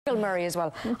Murray as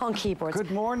well on keyboards. Good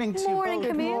morning to you both. Camille.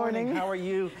 Good morning. How are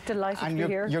you? Delighted and to be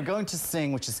here. You're going to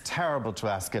sing, which is terrible to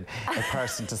ask a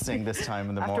person to sing this time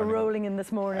in the morning. After rolling in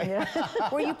this morning, yeah.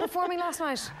 Were you performing last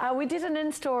night? We did an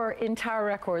in-store in Tower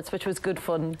Records, which was good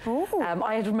fun.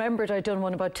 I had remembered I'd done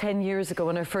one about 10 years ago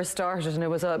when I first started, and it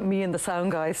was me and the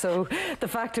sound guy. So the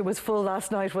fact it was full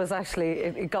last night was actually,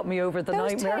 it got me over the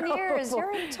nightmare. Those 10 years,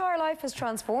 your entire life has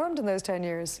transformed in those 10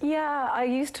 years. Yeah, I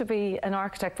used to be an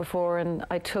architect before, and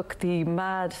I took the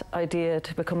mad idea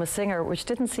to become a singer, which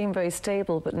didn't seem very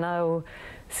stable, but now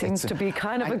seems to be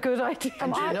kind of a good idea.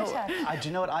 And do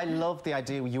you know what? I love the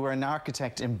idea. You were an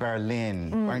architect in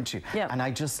Berlin, weren't you? Yeah. And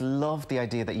I just love the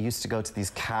idea that you used to go to these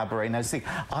cabaret. Now, see,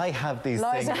 I have these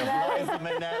things of Liza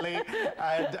Minnelli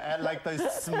and like those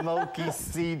smoky,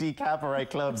 seedy cabaret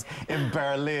clubs in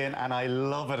Berlin, and I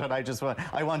love it. And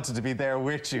I wanted to be there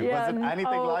with you. Yeah, was it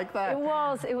anything like that?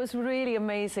 It was really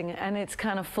amazing, and it's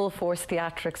kind of full force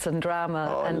theatrics and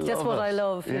drama, and just what I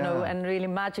love, you know, and really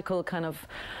magical kind of,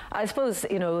 I suppose,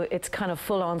 you know, it's kind of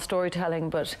full-on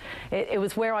storytelling, but it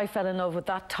was where I fell in love with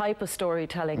that type of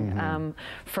storytelling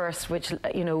first, which,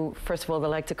 you know, first of all, the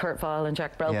likes of Kurt Weill and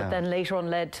Jack Brel, but then later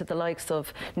on led to the likes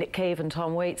of Nick Cave and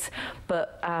Tom Waits,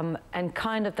 but and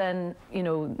kind of then, you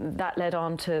know, that led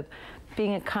on to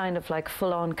being a kind of like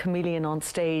full-on chameleon on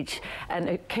stage, and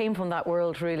it came from that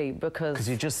world really because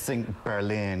you just think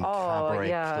Berlin cabaret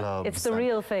clubs. It's the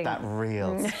real thing. That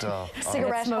real stuff.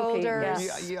 Cigarette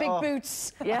holders, yeah. big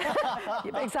boots. Yeah,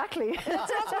 exactly.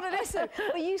 That's what it is.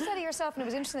 But you said it yourself, and it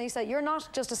was interesting that you said you're not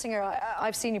just a singer.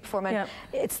 I've seen you perform, and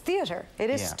it's theatre. It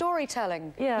is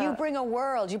storytelling. Yeah. You bring a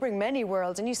world. You bring many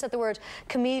worlds, and you said the word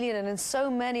chameleon, and in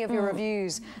so many of your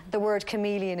reviews, the word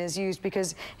chameleon is used,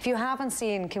 because if you haven't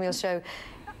seen Camille's show,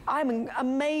 I'm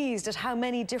amazed at how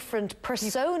many different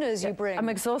personas you bring. I'm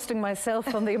exhausting myself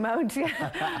from the amount.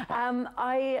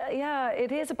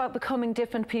 It is about becoming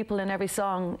different people in every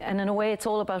song, and in a way it's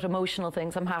all about emotional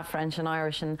things. I'm half French and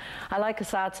Irish, and I like a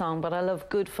sad song, but I love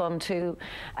good fun too.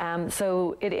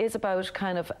 So it is about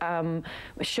kind of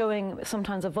showing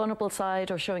sometimes a vulnerable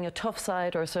side, or showing a tough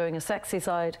side, or showing a sexy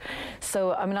side.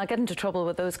 So I mean, I get into trouble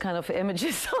with those kind of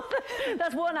images.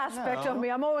 That's one aspect of me.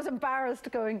 I'm always embarrassed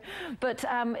going, but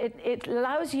it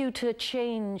allows you to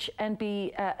change and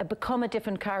become a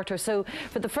different character. So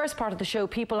for the first part of the show,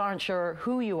 people aren't sure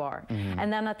who you are.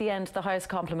 And then at the end, the highest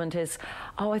compliment is,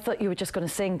 oh, I thought you were just going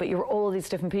to sing, but you were all these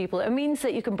different people. It means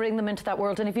that you can bring them into that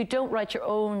world. And if you don't write your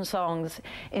own songs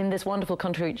in this wonderful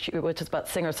country, which is about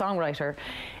singer-songwriter,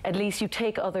 at least you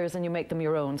take others and you make them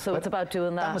your own. So it's about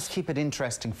doing that. That must keep it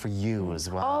interesting for you as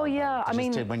well. Oh, yeah. I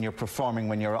mean, when you're performing,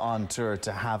 when you're on tour,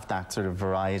 to have that sort of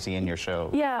variety in your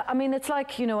show. Yeah, I mean, it's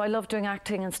like, you know, I love doing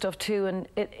acting and stuff too, and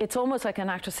it's almost like an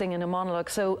actor singing a monologue.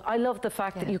 So I love the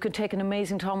fact that you could take an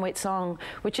amazing Tom Waits song,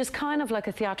 which is kind of like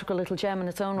a theatrical little gem in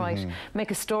its own right,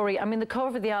 make a story. I mean, the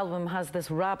cover of the album has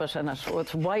this rabbit in it, or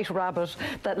it's white rabbit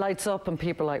that lights up, and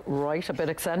people are like, right, a bit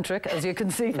eccentric, as you can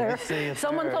see there.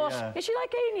 Someone thought, is she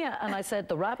like Anya? And I said,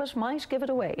 the rabbit might give it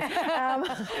away.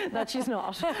 That she's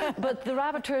not. But the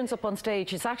rabbit turns up on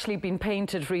stage. It's actually been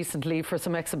painted recently for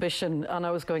some exhibition, and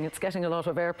I was going, it's getting a lot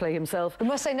of airplay himself. We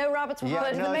must say no rabbits were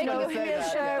in the making of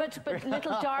Camille's show. But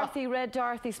little Dorothy, red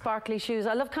Dorothy, sparkly shoes.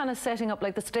 I love kind of setting up,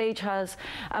 like the stage has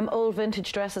old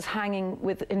vintage dresses hanging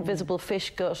with invisible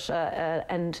fish gut,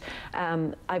 and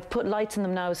I've put lights in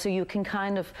them now, so you can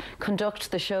kind of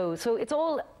conduct the show. So it's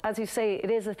all, as you say,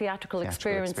 it is a theatrical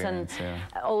experience, and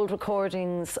old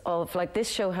recordings of, like, this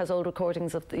show has old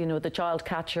recordings of, you know, the child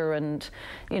catcher, and,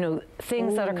 you know,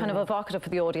 things that are kind of evocative for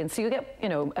the audience. So you get, you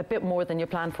know, a bit more than you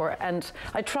plan for. And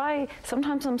I try,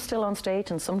 sometimes I'm still on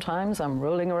stage, and sometimes I'm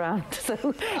rolling around. So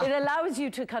it allows you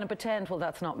to kind of pretend, well,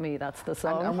 that's not me, that's the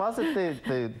song. And was it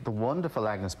the wonderful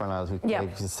Agnes Barnell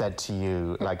who said to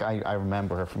you, like, I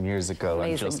remember her from years ago,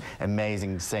 and just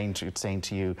amazing, saying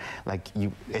to you, like,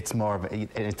 it's more of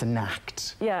it's an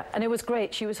act. Yeah, and it was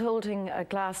great. She was holding a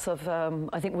glass of,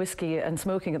 I think, whiskey and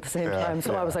smoking at the same time,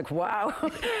 so I was like, wow.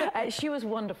 She was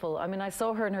wonderful. I mean, I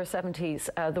saw her in her 70s,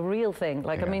 the real thing.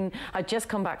 Like, I mean, I'd just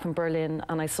come back from Berlin,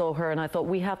 and I saw her, and I thought,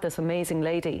 we have this amazing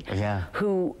lady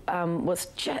who was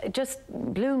just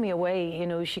blew me away. You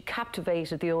know, she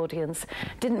captivated the audience,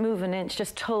 didn't move an inch,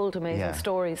 just told amazing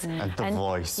stories. And the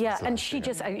voice. Yeah, and she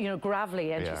just, you know,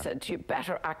 gravelly, and she said, you're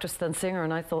better actress than singer.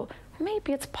 And I thought,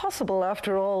 maybe it's possible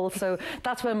after all. So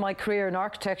that's when my career in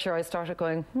architecture, I started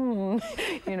going,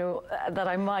 you know, that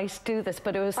I might do this.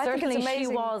 But it was certainly, she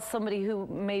was somebody who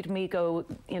made me go,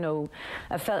 you know,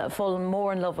 fall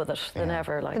more in love with it than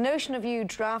ever. Like, the notion of you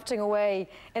drafting away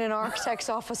in an architect's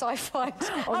office, I find,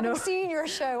 having seen your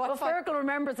show, Fergal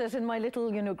remembers it in my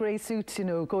little, you know, grey suit, you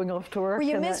know, going off to work. Were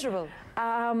you miserable?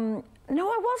 No,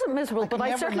 I wasn't miserable, but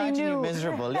I certainly knew. You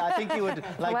miserable. Yeah, I think you would.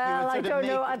 Like, well, you would sort I don't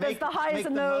know. There's the highs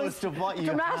and lows. Most of what you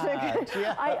dramatic. had.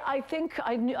 Yeah. I think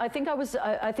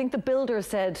the builder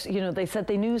said, you know, they said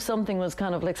they knew something was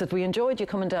kind of like, said, we enjoyed you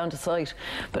coming down to site,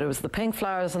 but it was the pink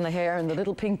flowers in the hair and the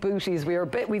little pink booties. We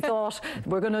thought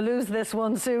we're going to lose this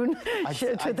one soon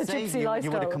to the gypsy lifestyle.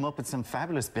 You would have come up with some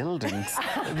fabulous buildings.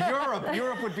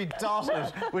 Europe would be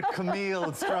dotted with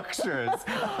Camille structures.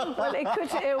 Well, it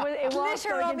was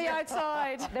glitter on the outside.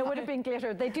 There would have been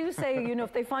glitter. They do say, you know,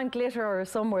 if they find glitter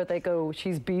somewhere, they go,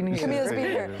 she's been here. Camille's been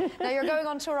here. Now, you're going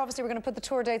on tour. Obviously, we're going to put the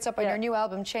tour dates up, and your new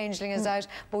album, Changeling, is out.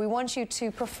 But we want you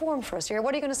to perform for us here.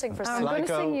 What are you going to sing for us? I'm going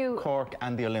to sing you Cork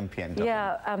and the Olympian.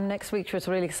 Yeah, next week. We're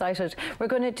really excited. We're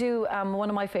going to do one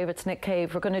of my favourites, Nick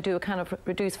Cave. We're going to do a kind of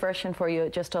reduced version for you,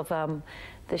 just of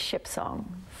the ship song.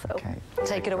 So okay.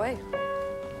 Take it away.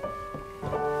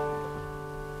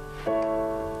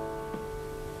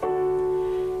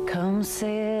 Come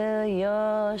sail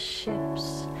your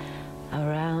ships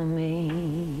around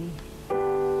me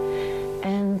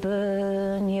and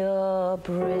burn your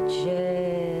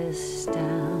bridges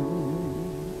down.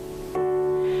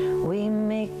 We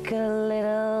make a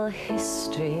little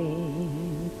history,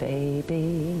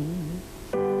 baby,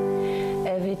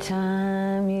 every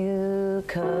time you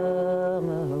come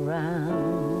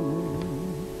around.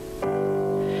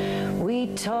 We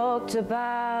talked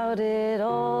about it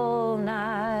all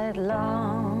night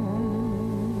long.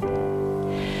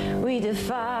 We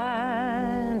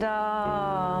defined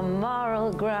our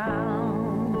moral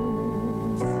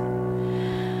grounds.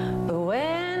 But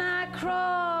when I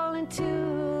crawl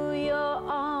into your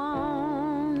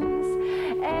arms,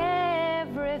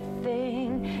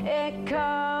 everything, it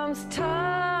comes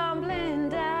tumbling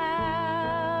down.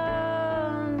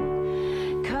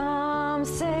 Come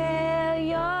sail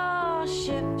your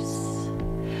ships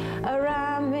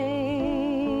around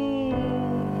me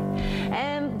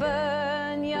and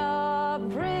burn your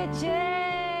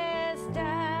bridges down.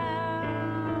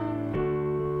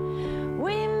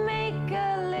 We make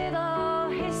a little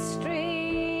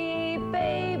history,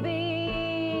 baby,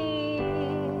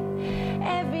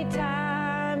 every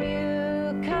time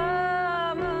you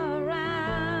come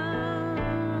around.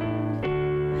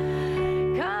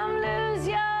 Come lose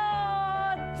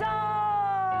your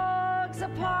dogs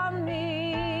upon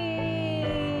me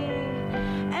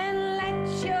and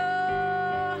let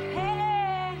your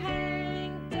hair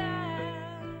hang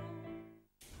down.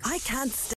 I can't stay.